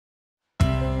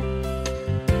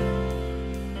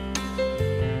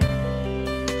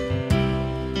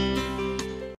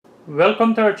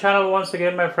Welcome to our channel once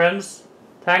again, my friends.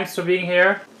 Thanks for being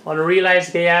here on Realize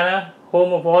Guyana,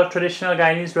 home of all traditional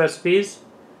Guyanese recipes.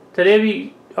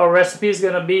 Today our recipe is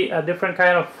going to be a different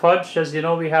kind of fudge. As you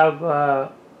know, we have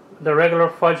the regular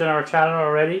fudge on our channel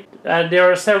already. And there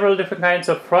are several different kinds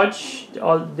of fudge.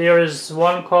 There is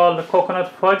one called the coconut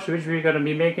fudge, which we're going to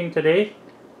be making today.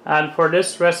 And for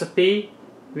this recipe,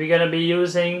 we're going to be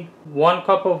using 1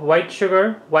 cup of white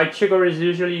sugar. White sugar is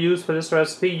usually used for this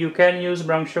recipe. You can use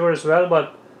brown sugar as well,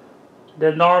 but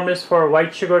the norm is for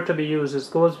white sugar to be used. It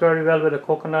goes very well with the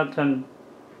coconut and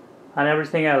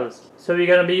everything else. So we're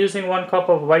going to be using 1 cup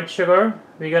of white sugar.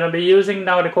 We're going to be using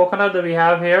now the coconut that we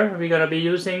have here. We're going to be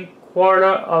using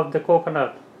 1/4 of the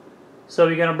coconut. So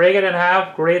we're going to break it in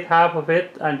half, grate half of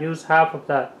it, and use half of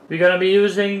that. We're going to be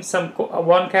using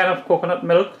 1 can of coconut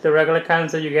milk, the regular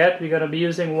cans that you get. We're going to be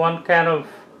using 1 can of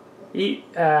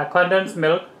condensed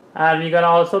milk, and we're going to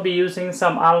also be using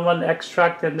some almond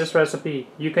extract in this recipe.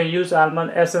 You can use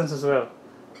almond essence as well.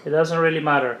 It doesn't really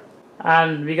matter.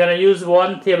 And we're going to use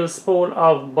 1 tablespoon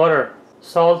of butter.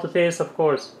 Salt to taste, of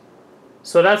course.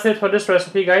 So that's it for this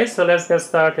recipe, guys. So let's get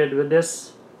started with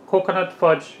this coconut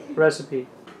fudge recipe.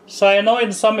 So I know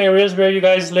in some areas where you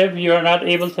guys live, you are not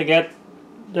able to get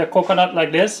the coconut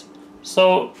like this.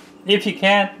 So if you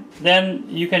can't, then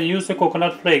you can use the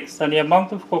coconut flakes. And the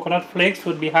amount of coconut flakes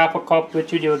would be half a cup,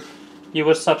 which you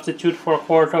would substitute for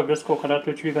 1/4 of this coconut,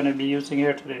 which we're going to be using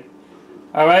here today.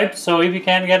 Alright, so if you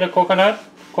can't get a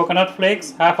coconut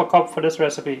flakes, half a cup for this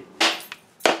recipe.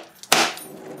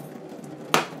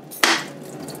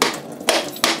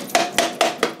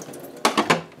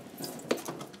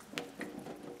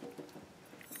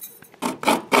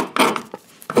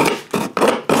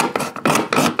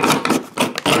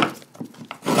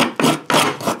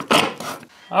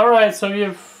 Alright, so we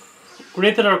have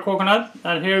grated our coconut,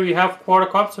 and here we have 1/4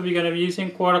 cup, so we're going to be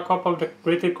using 1/4 cup of the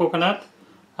grated coconut.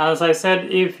 As I said,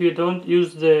 if you don't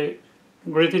use the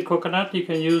grated coconut, you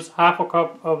can use half a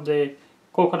cup of the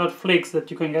coconut flakes that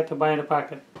you can get to buy in a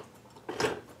packet.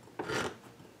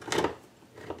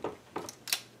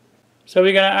 So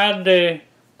we're going to add the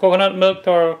coconut milk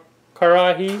to our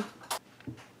karahi.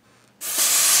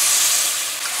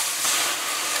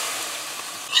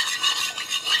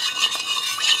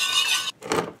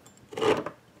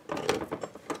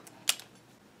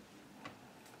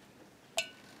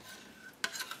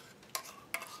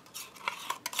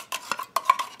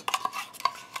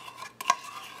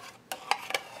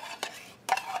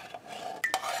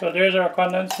 So there's our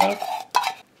condensed milk,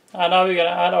 and now we're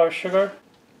going to add our sugar.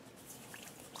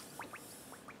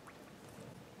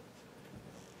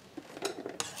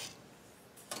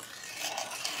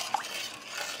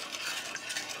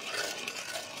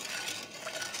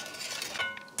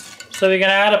 So we're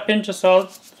going to add a pinch of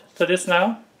salt to this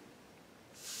now.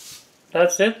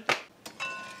 That's it.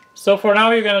 So for now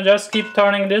we're going to just keep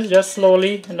turning this, just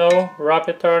slowly,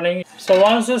 rapid turning. So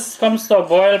once this comes to a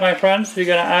boil, my friends, we're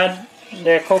going to add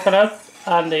the coconut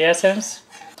and the essence.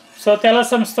 So tell us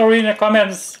some story in the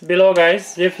comments below,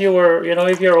 guys. If you were,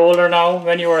 if you're older now,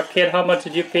 when you were a kid, how much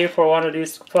did you pay for one of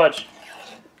these fudge?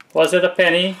 Was it a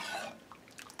penny,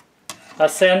 a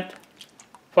cent,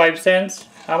 5 cents?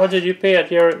 How much did you pay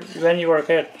when you were a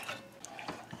kid?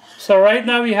 So right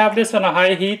now we have this on a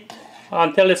high heat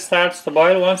until it starts to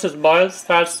boil. Once it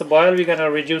starts to boil, we're gonna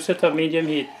reduce it to medium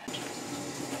heat.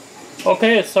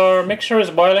 Okay, so our mixture is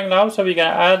boiling now, so we're going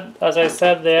to add, as I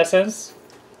said, the essence.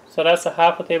 So that's a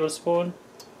half a tablespoon,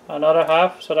 another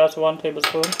half, so that's 1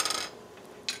 tablespoon.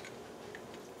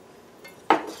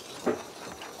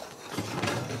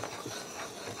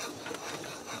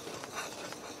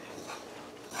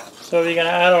 So we're going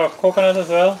to add our coconut as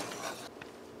well.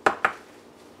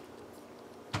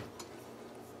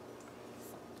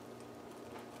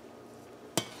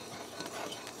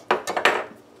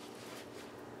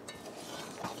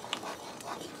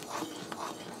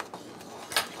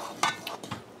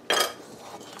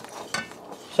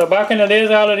 So back in the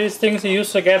days, all of these things you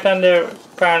used to get on the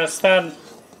kind of stand,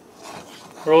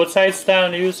 roadside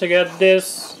stand. You used to get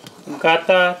this,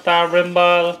 gata,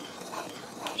 tamarimbal,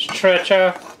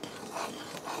 stretcher,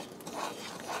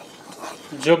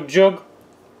 jug.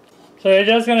 So you're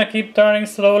just going to keep turning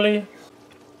slowly.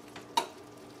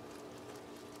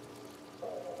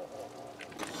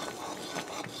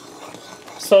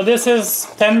 So this is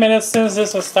 10 minutes since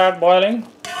this will start boiling.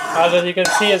 As you can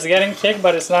see, it's getting thick,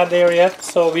 but it's not there yet.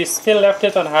 So we still left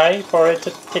it on high for it to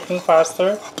thicken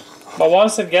faster. But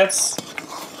once it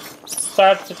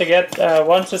starts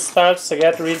to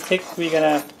get real thick, we're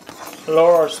gonna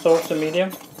lower our stove to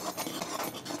medium.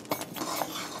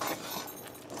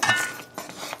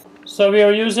 So we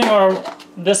are using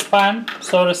this pan.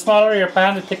 So the smaller your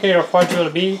pan, the thicker your fudge will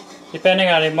be, depending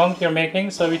on the amount you're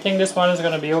making. So we think this one is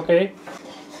going to be okay.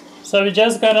 So we're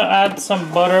just going to add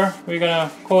some butter. We're going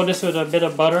to coat this with a bit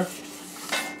of butter.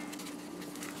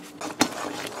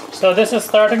 So this is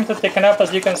starting to thicken up,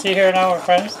 as you can see here now, my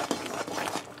friends.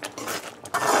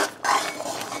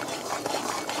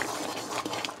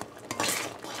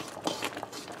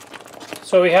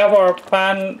 So we have our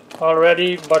pan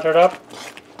already buttered up.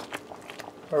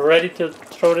 We're ready to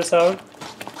throw this out.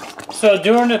 So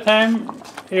during the time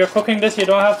you're cooking this, you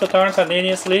don't have to turn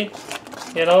continuously.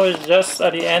 You know, it's just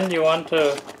at the end you want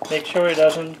to make sure it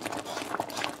doesn't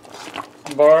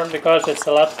burn because it's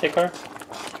a lot thicker.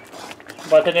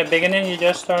 But in the beginning you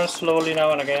just turn slowly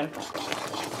now and again.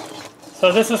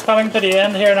 So this is coming to the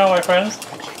end here now, my friends.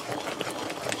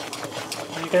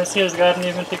 You can see it's gotten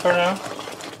even thicker now.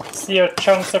 See your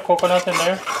chunks of coconut in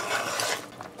there.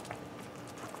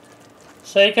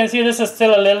 So you can see this is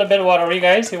still a little bit watery,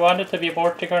 guys. You want it to be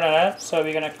more thicker than that, so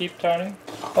we're gonna keep turning.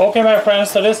 Okay, my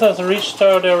friends, so this has reached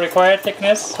the required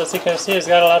thickness. As you can see, it's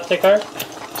got a lot thicker.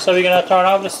 So we're gonna turn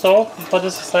off the stove and put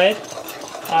this aside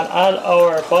and add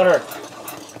our butter.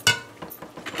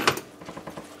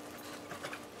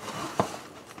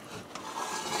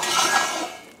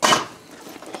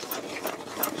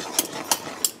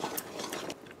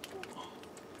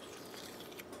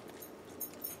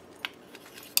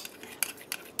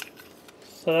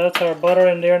 So that's our butter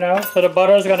in there now. So the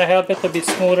butter is going to help it to be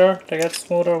smoother, to get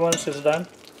smoother once it's done.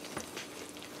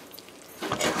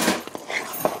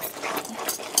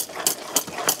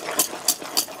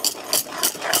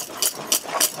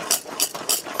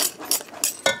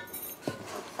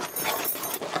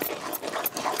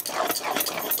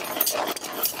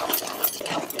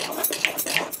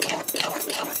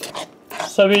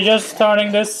 So we're just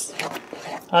turning this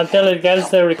until it gets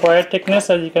the required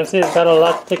thickness. As you can see, it's got a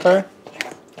lot thicker.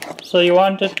 So you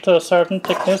want it to a certain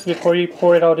thickness before you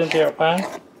pour it out into your pan.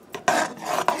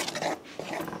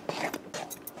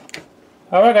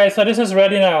 Alright guys, so this is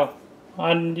ready now.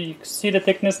 And you see the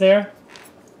thickness there?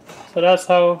 So that's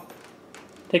how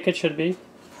thick it should be.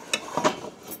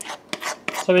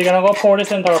 So we're gonna go pour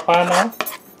this into our pan now.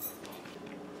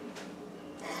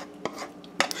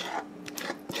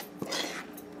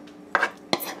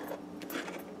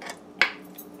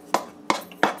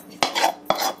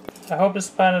 I hope this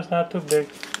pan is not too big.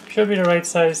 Should be the right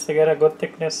size to get a good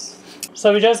thickness.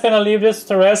 So we're just gonna leave this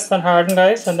to rest and harden,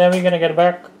 guys, and then we're gonna get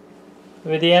back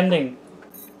with the ending.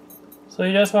 So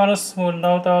you just want to smoothen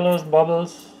out all those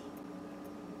bubbles,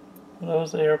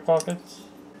 those air pockets.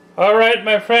 Alright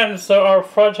my friends, so our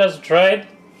fudge has dried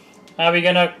and we're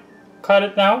gonna cut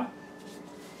it now.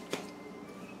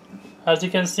 As you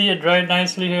can see, it dried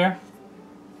nicely here.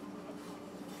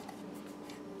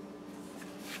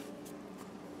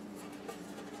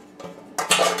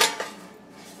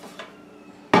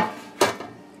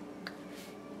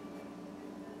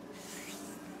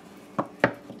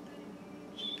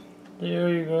 There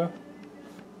you go.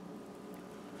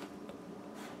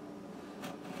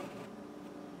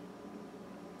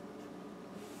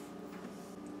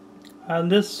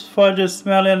 And this fudge is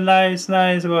smelling nice,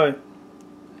 boy.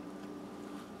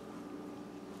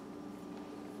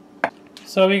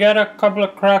 So we got a couple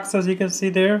of cracks, as you can see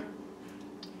there.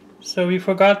 So we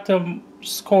forgot to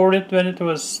score it when it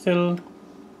was still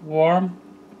warm.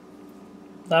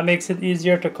 That makes it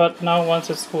easier to cut now once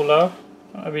it's cooled off.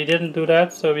 We didn't do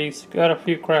that, so we got a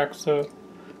few cracks. So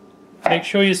make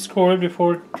sure you score it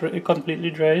before it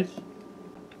completely dries.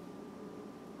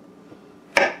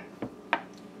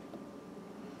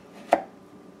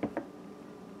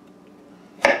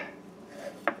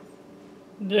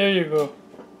 There you go.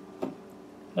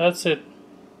 That's it.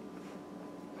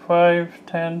 5,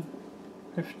 10,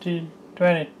 15,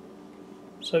 20.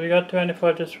 So we got 20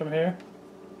 fudges from here.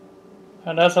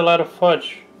 And that's a lot of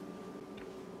fudge.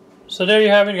 So there you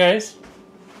have it, guys.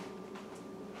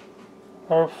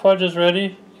 Our fudge is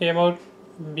ready. Came out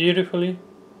beautifully.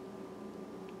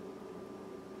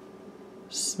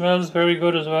 Smells very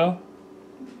good as well.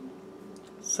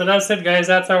 So that's it, guys.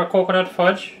 That's our coconut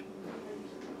fudge.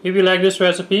 If you like this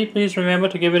recipe, please remember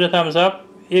to give it a thumbs up.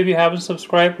 If you haven't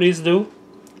subscribed, please do.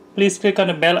 Please click on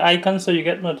the bell icon so you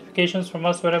get notifications from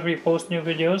us whenever we post new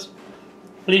videos.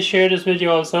 Please share this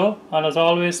video also. And as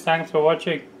always, thanks for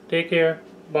watching. Take care.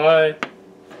 Bye.